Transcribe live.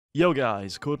Yo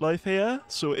guys, Codelife here.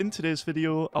 So in today's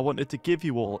video, I wanted to give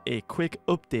you all a quick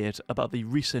update about the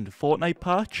recent Fortnite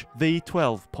patch,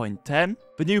 v12.10.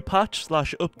 The new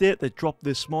patch/update that dropped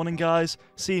this morning, guys,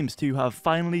 seems to have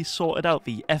finally sorted out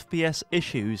the FPS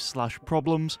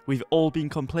issues/problems we've all been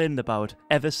complaining about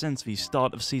ever since the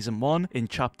start of Season 1 in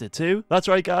Chapter 2. That's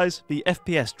right guys, the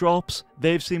FPS drops,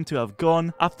 they've seemed to have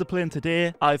gone. After playing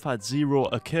today, I've had 0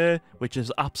 occur, which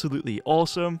is absolutely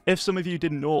awesome. If some of you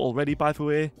didn't know already, by the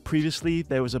way, previously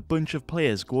there was a bunch of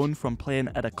players going from playing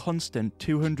at a constant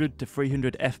 200 to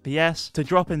 300 FPS to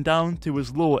dropping down to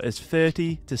as low as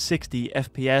 30 to 60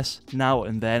 FPS now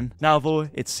and then. Now though,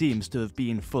 it seems to have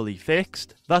been fully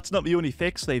fixed. That's not the only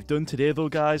fix they've done today though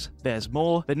guys, there's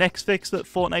more. The next fix that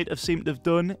Fortnite have seemed to have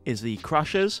done is the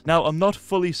crashes. Now I'm not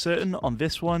fully certain on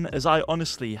this one, as I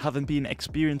honestly haven't been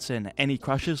experiencing any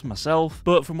crashes myself,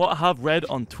 but from what I have read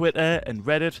on Twitter and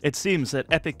Reddit, it seems that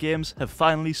Epic Games have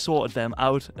finally sorted them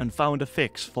out and found a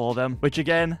fix for them, which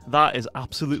again, that is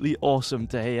absolutely awesome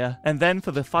to hear. And then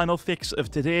for the final fix of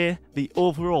today, the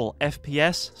overall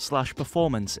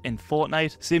FPS/performance in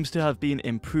Fortnite seems to have been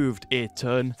improved a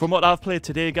ton. From what I've played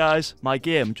today guys, my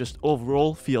game just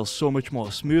overall feels so much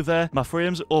more smoother. My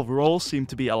frames overall seem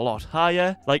to be a lot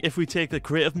higher. Like if we take the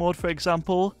creative mode for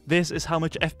example, this is how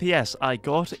much FPS I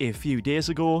got a few days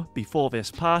ago before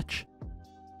this patch.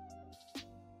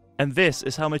 And this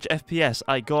is how much FPS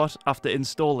I got after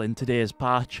installing today's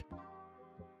patch.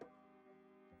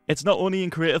 It's not only in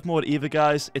creative mode either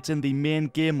guys, it's in the main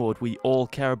game mode we all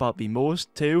care about the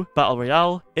most too, Battle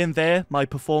Royale. In there, my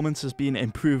performance has been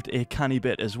improved a canny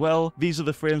bit as well. These are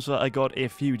the frames that I got a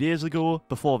few days ago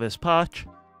before this patch.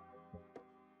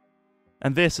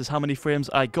 And this is how many frames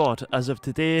I got as of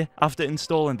today after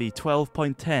installing the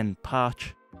 12.10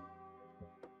 patch.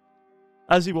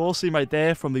 As you all see right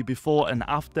there from the before and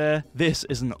after, this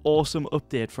is an awesome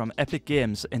update from Epic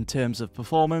Games in terms of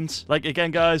performance. Like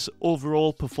again guys,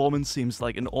 overall performance seems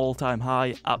like an all-time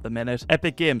high at the minute.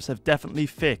 Epic Games have definitely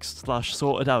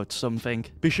fixed/sorted out something.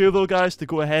 Be sure though guys to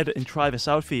go ahead and try this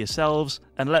out for yourselves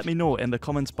and let me know in the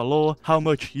comments below how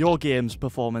much your game's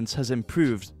performance has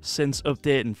improved since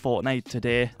updating Fortnite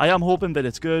today. I am hoping that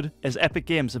it's good, as Epic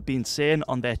Games have been saying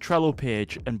on their Trello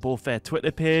page and both their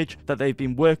Twitter page that they've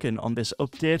been working on this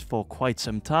update for quite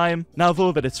some time. Now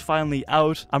though that it's finally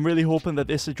out, I'm really hoping that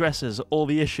this addresses all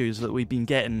the issues that we've been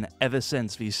getting ever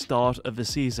since the start of the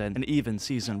season and even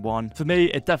Season 1. For me,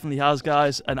 it definitely has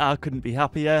guys, and I couldn't be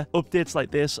happier. Updates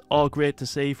like this are great to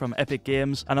see from Epic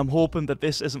Games, and I'm hoping that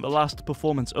this isn't the last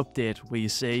performance update we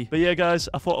see. But yeah guys,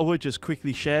 I thought I would just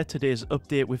quickly share today's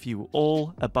update with you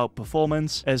all about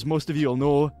performance. As most of you will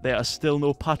know, there are still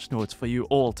no patch notes for you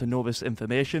all to know this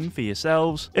information for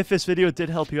yourselves. If this video did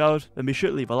help you out, then be sure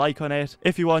to leave a like on it.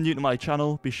 If you are new to my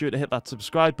channel, be sure to hit that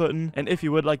subscribe button, and if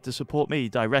you would like to support me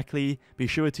directly, be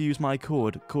sure to use my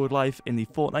code Codelife in the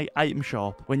Fortnite item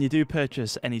shop when you do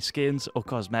purchase any skins or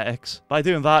cosmetics. By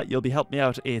doing that, you'll be helping me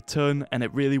out a ton, and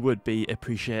it really would be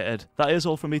appreciated. That is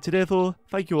all from me today though.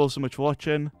 Thank you all so much for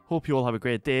watching. Hope you all have a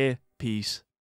great day. Peace.